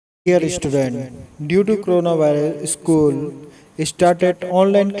Dear student, due to coronavirus, school started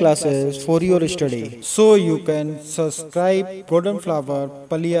online classes for your study. So you can subscribe Golden Flower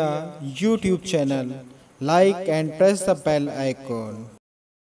Palia YouTube channel, like and press the bell icon.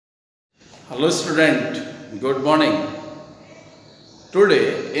 Hello student, good morning.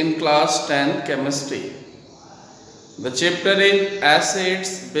 Today in class 10 chemistry, the chapter is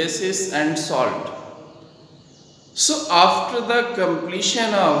acids, bases and salt. So after the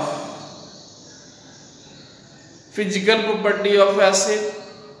completion of physical property of acid,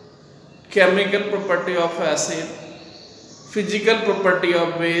 chemical property of acid, physical property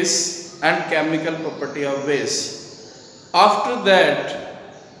of base and chemical property of base. After that,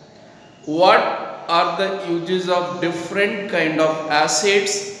 what are the uses of different kind of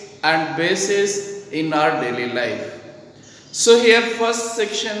acids and bases in our daily life? So here first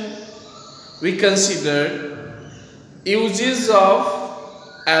section we considered uses of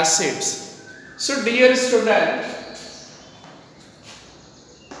acids. So dear student,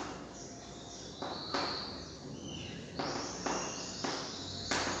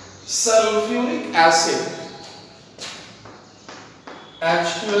 sulfuric acid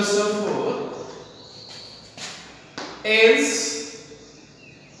H2SO4 is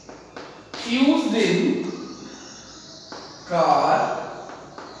used in car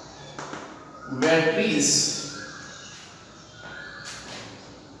batteries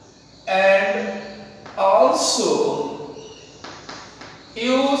and also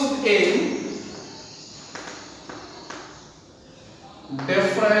used in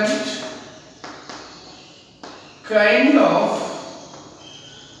different kind of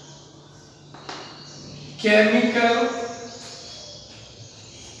chemicals.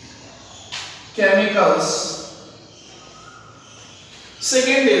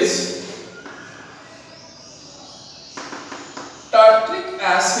 Second is tartaric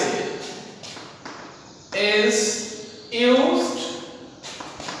acid is used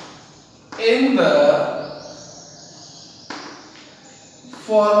in the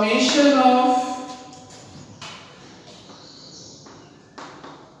formation of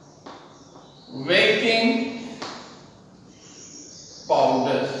baking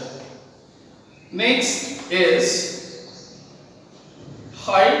powder. Next is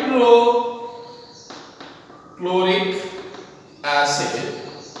hydrochloric acid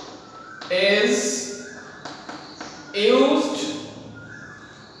is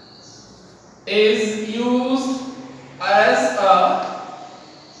used as a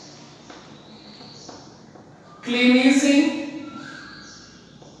cleansing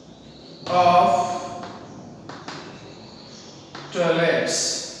of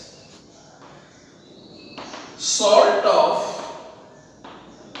toilets. Salt of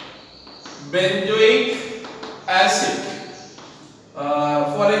benzoic acid,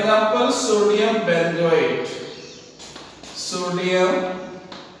 for example sodium benzoate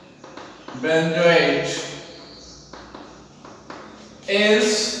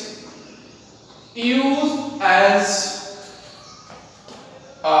is used as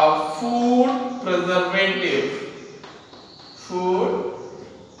a food preservatives.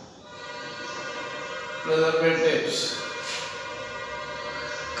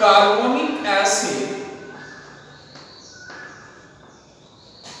 Carbonic acid,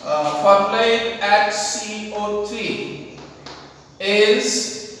 formula is HCO3, is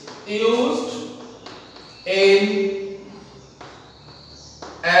used in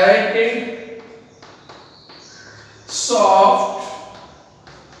aerated soft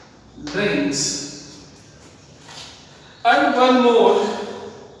drinks. And one more,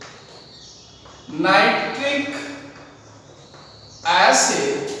 nitric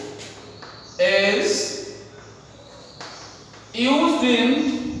acid is used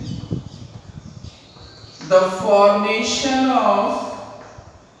in the formation of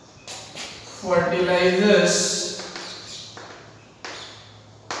fertilizers.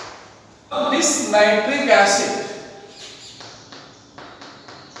 This nitric acid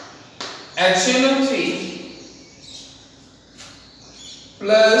HNO3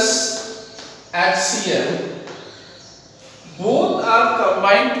 plus HCl, both are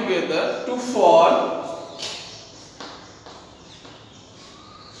combined together to form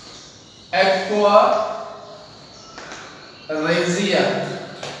aqua regia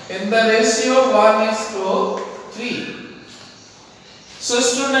in the ratio 1:3. So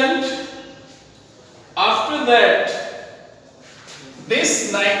student, after that,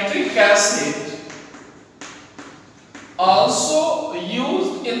 this nitric acid also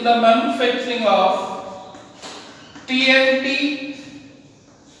used in the manufacturing of TNT.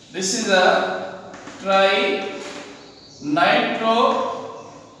 This is a tri nitro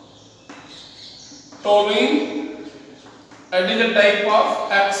Toluene, it is a type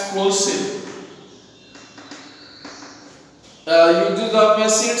of explosive. Uses of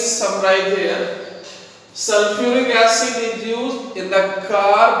acids summarized here. Sulfuric acid is used in the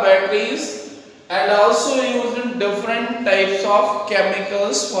car batteries and also used in different types of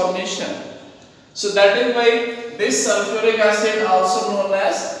chemicals formation. So that is why this sulfuric acid also known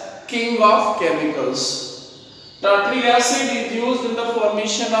as king of chemicals. Tartaric acid is used in the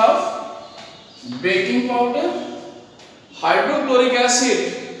formation of baking powder. Hydrochloric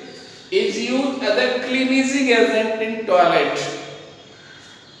acid is used as a cleansing agent in toilet.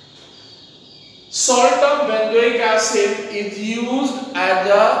 Salt of benzoic acid is used as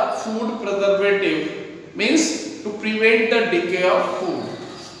a food preservative, means to prevent the decay of food.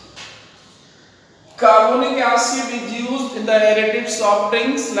 Carbonic acid is used in the aerated soft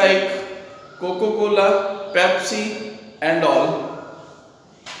drinks like Coca-Cola, Pepsi and all.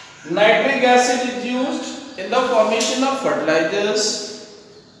 Nitric acid is used in the formation of fertilizers,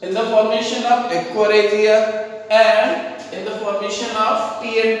 in the formation of aquaregia and in the formation of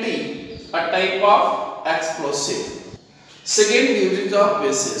TNT, a type of explosive. Second, usage of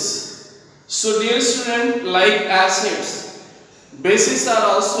bases. So dear student, like acids, bases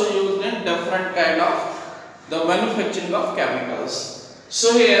are also used in different kind of the manufacturing of chemicals.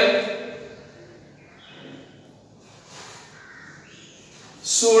 So here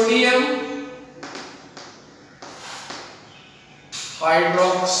sodium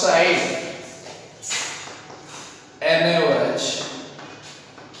hydroxide NaOH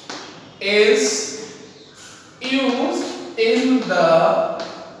is used in the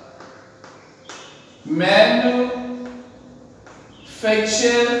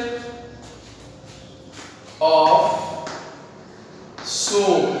manufacture of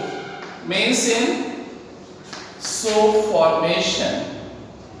soap, means in soap formation.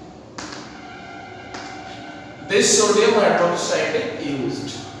 This sodium hydroxide is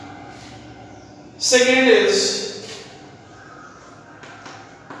used. Second is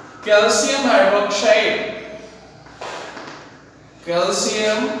calcium hydroxide.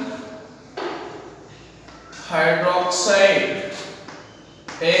 Calcium hydroxide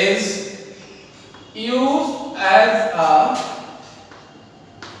is used as a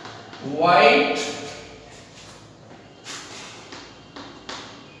white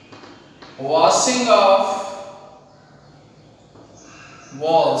washing of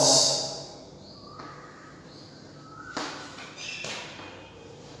walls.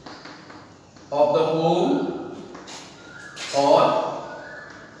 Of the home or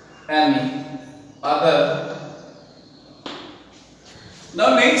any other.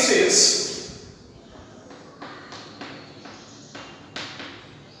 Now next is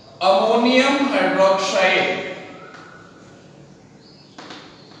ammonium hydroxide.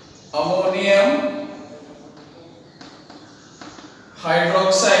 Ammonium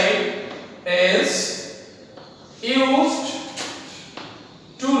hydroxide is used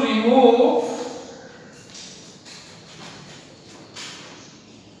to remove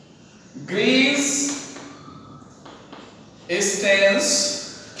grease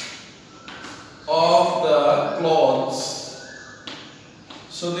stains of the clothes.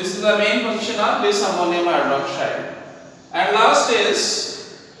 So this is the main function of this ammonium hydroxide. And last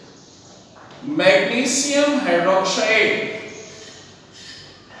is magnesium hydroxide.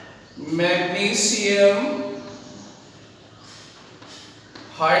 Magnesium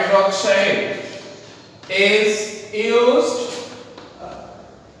hydroxide is used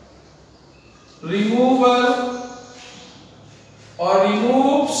remover or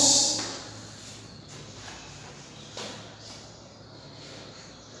removes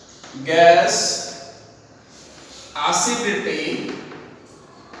gas acidity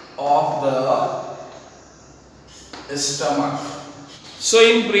of the stomach. So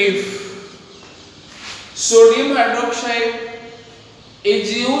in brief, sodium hydroxide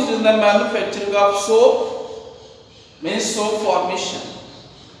is used in the manufacturing of soap, means soap formation.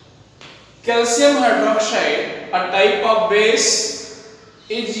 Calcium hydroxide, a type of base,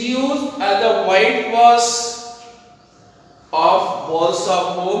 is used as a whitewash of walls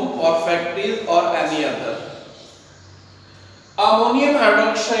of home or factories or any other. Ammonium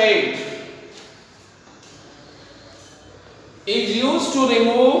hydroxide is used to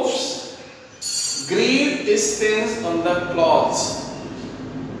remove grease stains on the clothes.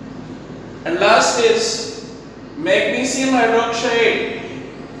 And last is magnesium hydroxide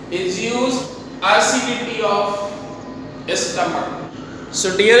is used acidity of stomach.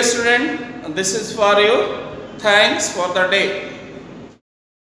 So dear student, this is for you. Thanks for the day.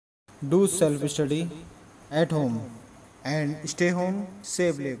 Do self-study at home and stay home,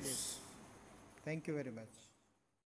 save lives. Thank you very much.